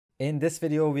In this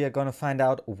video, we are going to find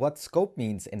out what scope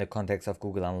means in the context of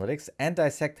Google Analytics and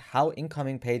dissect how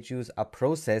incoming page views are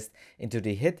processed into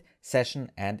the hit, session,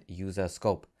 and user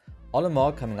scope. All and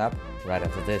more coming up right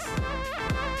after this.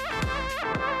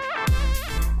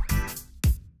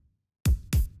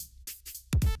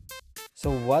 So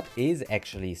what is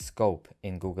actually scope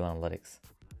in Google Analytics?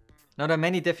 Now, there are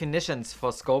many definitions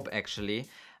for scope actually,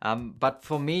 but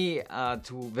for me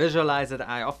to visualize it,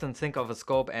 I often think of a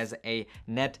scope as a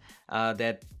net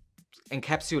that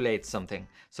encapsulates something.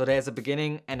 So there's a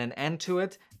beginning and an end to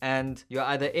it, and you're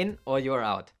either in or you're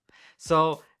out.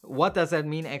 So what does that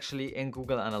mean actually in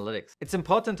Google Analytics? It's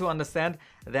important to understand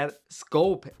that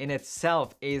scope in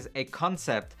itself is a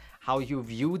concept, how you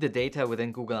view the data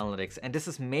within Google Analytics. And this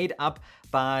is made up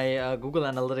by Google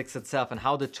Analytics itself and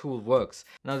how the tool works.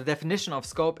 Now, the definition of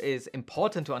scope is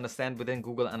important to understand within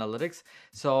Google Analytics.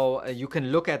 So you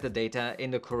can look at the data in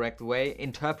the correct way,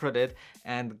 interpret it,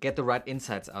 and get the right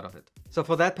insights out of it. So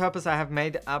for that purpose, I have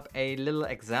made up a little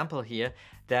example here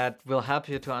that will help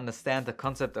you to understand the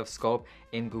concept of scope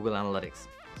in Google Analytics.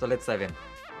 So let's dive in.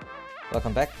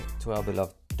 Welcome back to our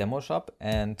beloved demo shop,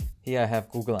 and here I have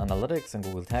Google Analytics and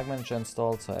Google Tag Manager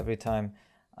installed. So every time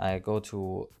I go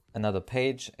to another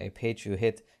page, a page view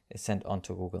hit is sent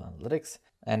onto Google Analytics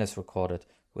and is recorded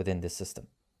within this system.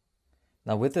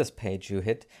 Now with this page view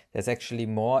hit, there's actually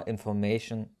more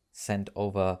information sent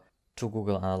over to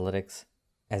Google Analytics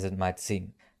as it might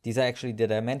seem. These are actually the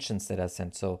dimensions that are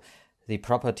sent, so the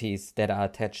properties that are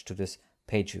attached to this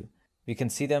page view. We can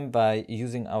see them by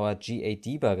using our GA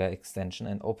Debugger extension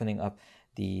and opening up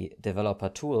the developer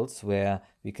tools, where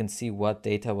we can see what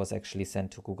data was actually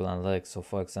sent to Google Analytics. So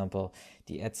for example,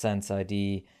 the AdSense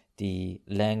ID, the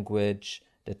language,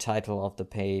 the title of the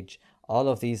page, all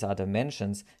of these are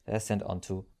dimensions that are sent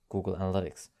onto Google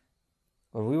Analytics.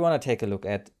 What we want to take a look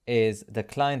at is the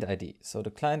client ID. So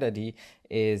the client ID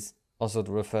is also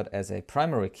referred as a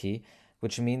primary key,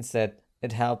 which means that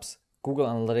it helps Google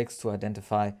Analytics to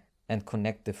identify and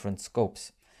connect different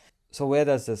scopes. So where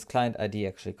does this client ID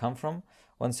actually come from?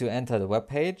 Once you enter the web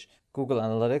page, Google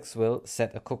Analytics will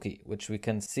set a cookie, which we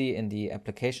can see in the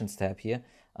Applications tab here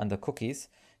under Cookies.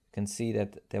 You can see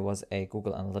that there was a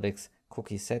Google Analytics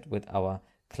cookie set with our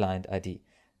client ID.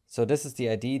 So this is the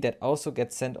ID that also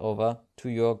gets sent over to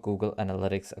your Google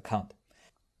Analytics account.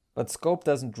 But scope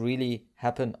doesn't really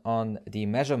happen on the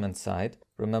measurement side.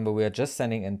 Remember, we are just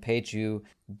sending in page view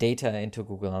data into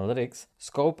Google Analytics.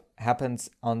 Scope happens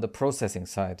on the processing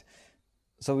side.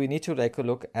 So we need to take a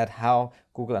look at how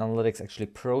Google Analytics actually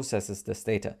processes this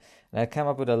data. And I came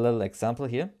up with a little example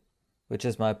here, which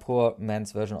is my poor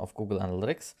man's version of Google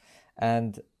Analytics.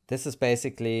 And this is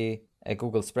basically a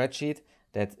Google spreadsheet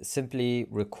that simply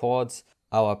records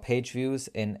our page views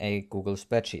in a Google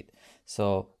spreadsheet.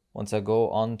 So once I go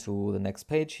on to the next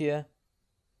page here,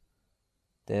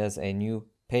 there's a new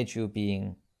page view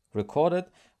being recorded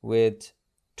with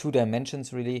two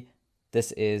dimensions really.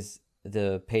 This is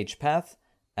the page path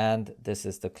and this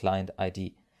is the client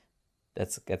ID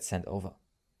that gets sent over.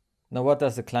 Now what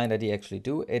does the client ID actually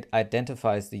do? It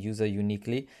identifies the user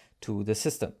uniquely to the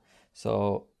system.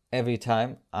 So every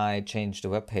time I change the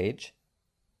web page,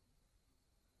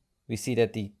 we see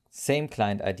that the same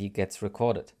client ID gets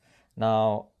recorded.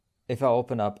 Now, if I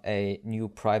open up a new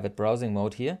private browsing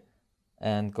mode here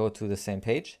and go to the same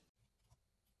page,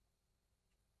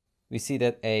 we see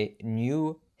that a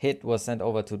new hit was sent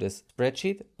over to this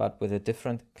spreadsheet, but with a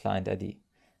different client ID.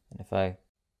 And if I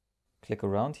click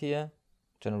around here,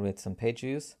 generate some page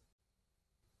views,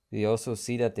 we also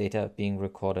see that data being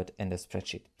recorded in the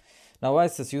spreadsheet. Now, why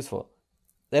is this useful?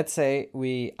 Let's say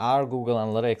we are Google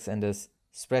Analytics in this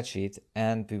spreadsheet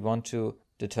and we want to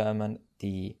determine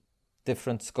the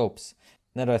different scopes.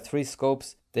 Now there are three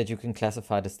scopes that you can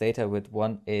classify this data with.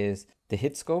 One is the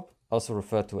hit scope, also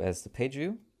referred to as the page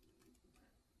view,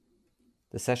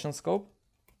 the session scope,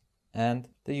 and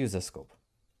the user scope.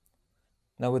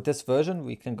 Now with this version,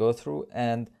 we can go through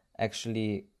and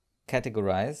actually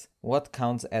categorize what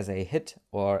counts as a hit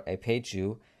or a page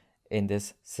view in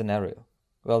this scenario.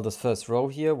 Well, this first row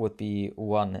here would be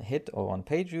one hit or one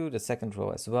page view, the second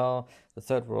row as well, the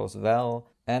third row as well,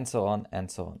 and so on and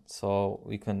so on. So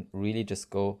we can really just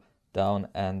go down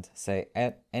and say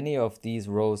any of these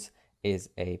rows is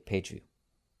a page view.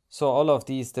 So all of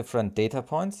these different data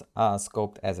points are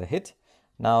scoped as a hit.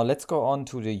 Now let's go on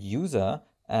to the user,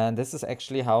 and this is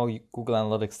actually how Google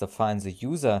Analytics defines a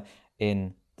user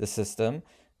in the system.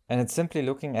 And it's simply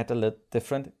looking at the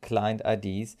different client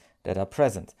IDs that are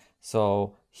present.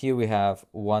 So here we have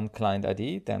one client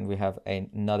ID, then we have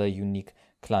another unique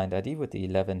client ID with the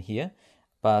 11 here,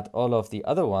 but all of the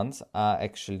other ones are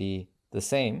actually the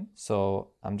same.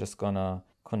 So I'm just gonna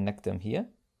connect them here.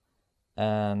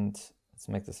 And let's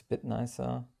make this a bit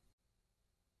nicer.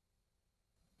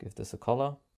 Give this a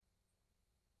color.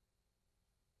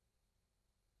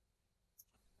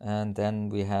 And then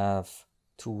we have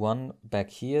to1 back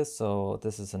here. So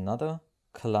this is another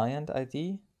client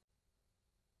ID.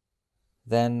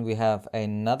 Then we have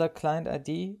another client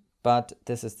ID, but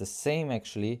this is the same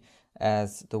actually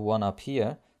as the one up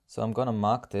here. So I'm gonna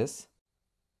mark this,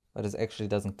 but it actually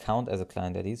doesn't count as a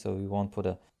client ID. So we won't put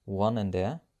a 1 in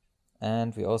there.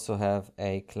 And we also have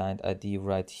a client ID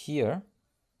right here.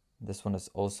 This one is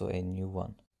also a new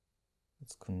one.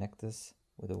 Let's connect this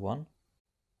with a 1.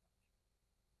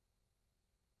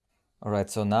 All right,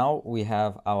 so now we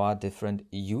have our different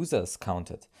users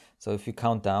counted. So if we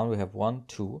count down, we have 1,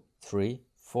 2, 3,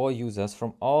 4 users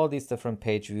from all these different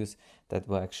page views that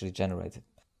were actually generated.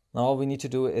 Now all we need to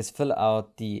do is fill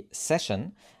out the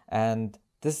session, and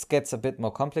this gets a bit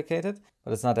more complicated,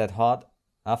 but it's not that hard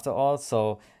after all.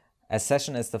 So a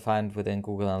session is defined within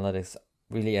Google Analytics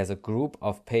really as a group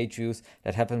of page views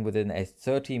that happen within a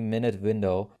 30-minute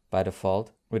window by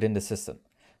default within the system.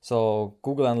 So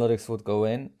Google Analytics would go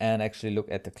in and actually look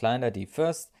at the client ID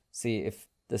first, see if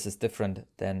this is different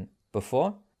than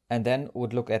before, and then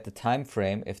would look at the time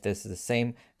frame if this is the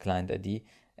same client ID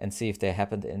and see if they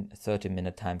happened in a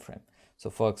 30-minute time frame. So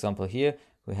for example, here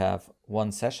we have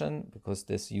one session because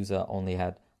this user only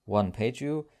had one page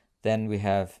view. Then we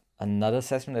have another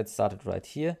session that started right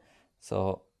here.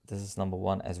 So this is number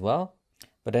 1 as well.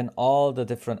 But then all the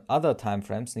different other time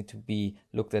frames need to be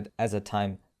looked at as a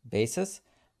time basis.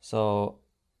 So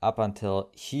up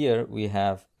until here, we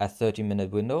have a 30-minute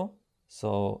window.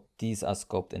 So these are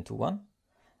scoped into 1.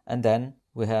 And then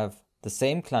we have the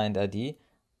same client ID,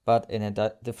 but in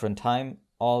a different time,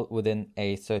 all within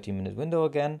a 30-minute window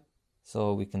again.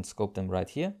 So we can scope them right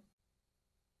here.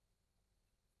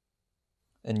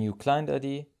 A new client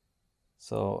ID.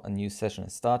 So a new session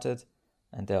is started,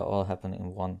 and they all happen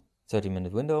in one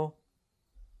 30-minute window.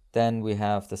 Then we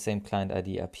have the same client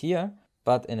ID up here,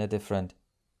 but in a different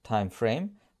time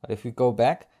frame. But if we go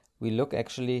back, we look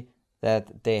actually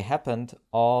that they happened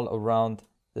all around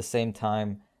the same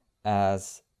time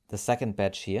as the second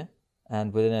batch here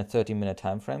and within a 30-minute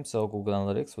time frame. So Google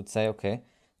Analytics would say, okay,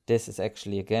 this is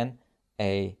actually again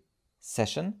a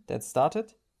session that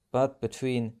started, but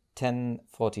between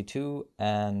 10:42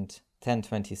 and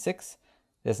 10:26,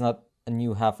 there's not a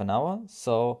new half an hour.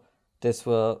 So this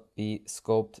will be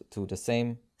scoped to the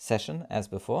same session as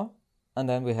before. And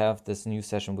then we have this new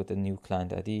session with the new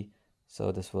client ID.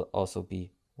 So this will also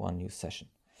be one new session.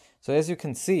 So as you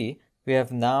can see, we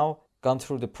have now gone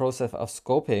through the process of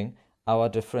scoping our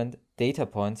different data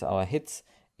points, our hits,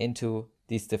 into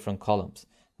these different columns.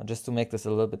 And just to make this a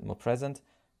little bit more present,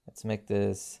 let's make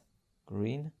this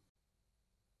green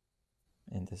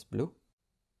and this blue.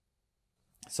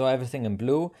 So everything in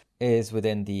blue is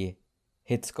within the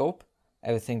hit scope.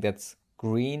 Everything that's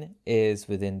green is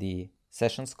within the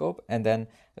session scope, and then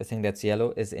everything that's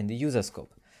yellow is in the user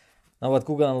scope. Now what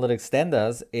Google Analytics then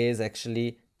does is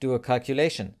actually do a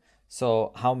calculation.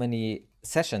 So how many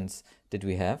sessions did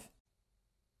we have?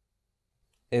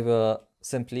 It will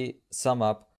simply sum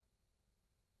up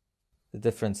the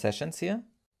different sessions here.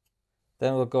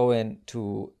 Then we'll go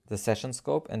into the session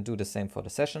scope and do the same for the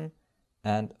session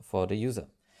and for the user.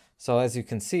 So as you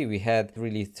can see, we had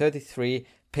really 33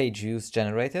 page views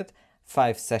generated,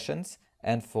 5 sessions,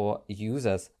 and 4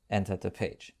 users entered the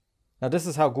page. Now this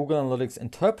is how Google Analytics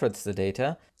interprets the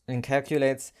data and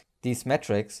calculates these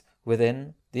metrics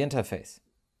within the interface.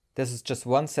 This is just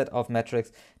one set of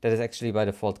metrics that is actually by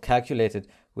default calculated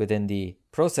within the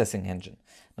processing engine.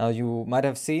 Now you might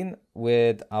have seen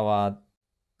with our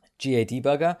GA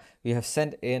debugger, we have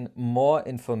sent in more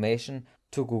information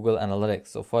to Google Analytics.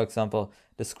 So for example,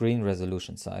 the screen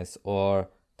resolution size or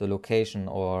the location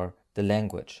or the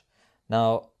language.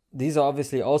 Now these are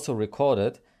obviously also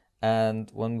recorded, and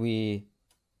when we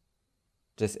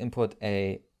just input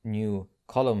a new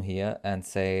column here and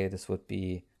say this would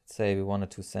be, say we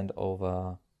wanted to send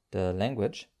over the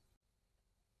language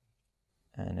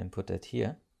and input it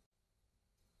here,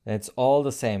 it's all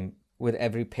the same with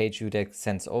every page view that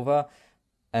sends over,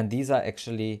 and these are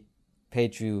actually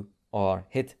page view or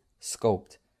hit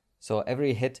scoped. So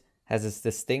every hit has its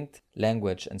distinct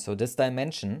language, and so this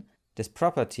dimension, this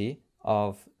property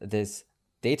of this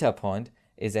data point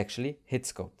is actually hit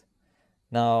scoped.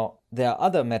 Now there are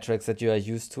other metrics that you are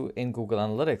used to in Google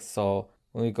Analytics. So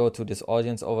when we go to this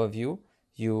audience overview,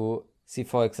 you see,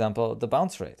 for example, the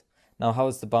bounce rate. Now how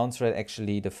is the bounce rate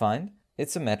actually defined?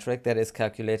 It's a metric that is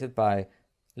calculated by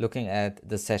looking at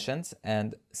the sessions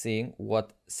and seeing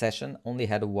what session only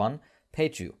had a 1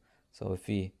 page view. So if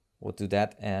we would do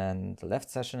that in the left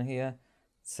session here,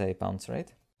 say bounce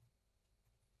rate,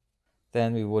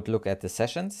 then we would look at the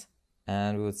sessions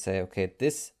and we would say, okay,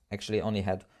 this actually only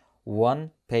had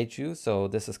one page view, so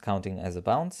this is counting as a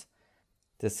bounce.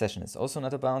 This session is also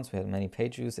not a bounce. We had many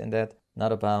page views in that.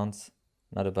 Not a bounce,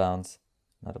 not a bounce,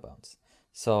 not a bounce.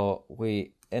 So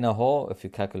we, in a whole, if you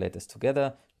calculate this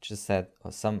together, just said,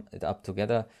 or sum it up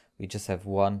together, we just have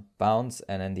one bounce,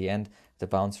 and in the end, the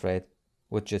bounce rate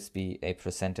would just be a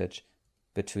percentage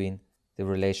between the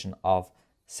relation of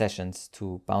sessions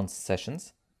to bounce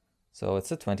sessions. So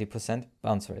it's a 20%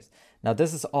 bounce rate. Now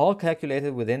this is all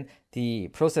calculated within the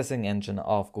processing engine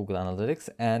of Google Analytics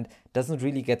and doesn't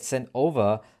really get sent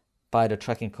over by the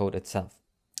tracking code itself.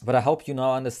 But I hope you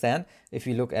now understand, if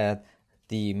you look at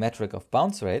the metric of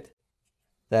bounce rate,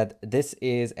 that this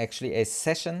is actually a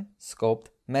session scoped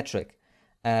metric,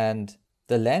 and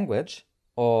the language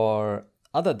or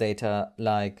other data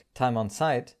like time on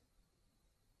site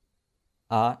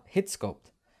are hit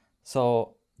scoped.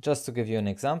 So just to give you an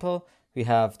example, we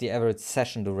have the average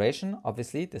session duration.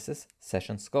 Obviously, this is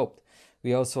session scoped.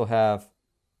 We also have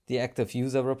the active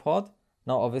user report.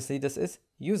 Now, obviously, this is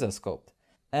user scoped.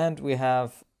 And we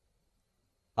have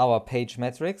our page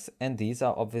metrics, and these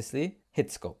are obviously hit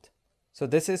scoped. So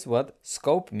this is what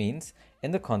scope means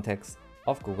in the context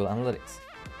of Google Analytics.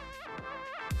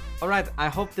 All right, I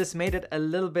hope this made it a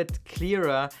little bit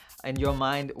clearer in your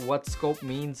mind what scope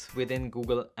means within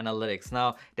Google Analytics.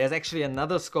 Now, there's actually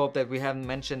another scope that we haven't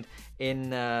mentioned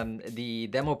in the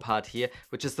demo part here,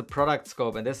 which is the product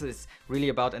scope. And this is really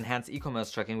about enhanced e-commerce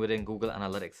tracking within Google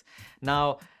Analytics.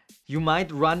 Now, you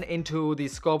might run into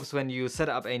these scopes when you set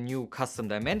up a new custom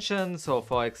dimension. So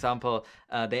for example,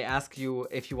 they ask you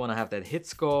if you want to have that hit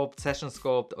scoped, session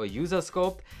scoped, or user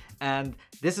scoped. And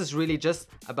this is really just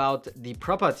about the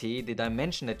property, the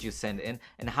dimension that you send in,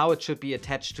 and how it should be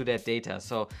attached to that data.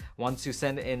 So once you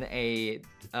send in a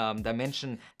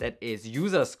dimension that is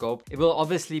user scoped, it will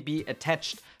obviously be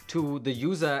attached to the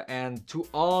user and to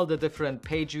all the different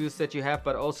page views that you have,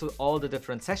 but also all the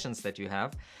different sessions that you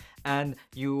have. And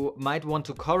you might want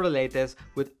to correlate this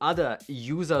with other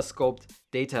user scoped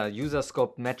data, user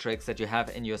scoped metrics that you have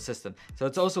in your system. So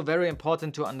it's also very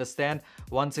important to understand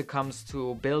once it comes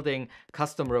to building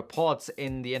custom reports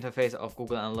in the interface of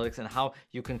Google Analytics and how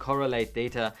you can correlate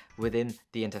data within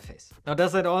the interface. Now,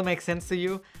 does that all make sense to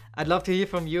you? I'd love to hear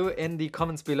from you in the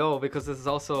comments below, because this is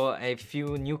also a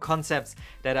few new concepts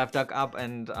that I've dug up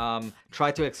and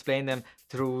tried to explain them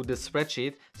through the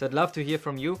spreadsheet. So I'd love to hear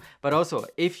from you. But also,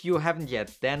 if you haven't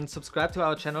yet, then subscribe to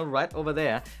our channel right over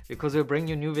there, because we'll bring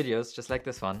you new videos just like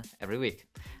this one every week.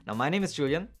 Now, my name is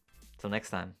Julian. Till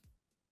next time.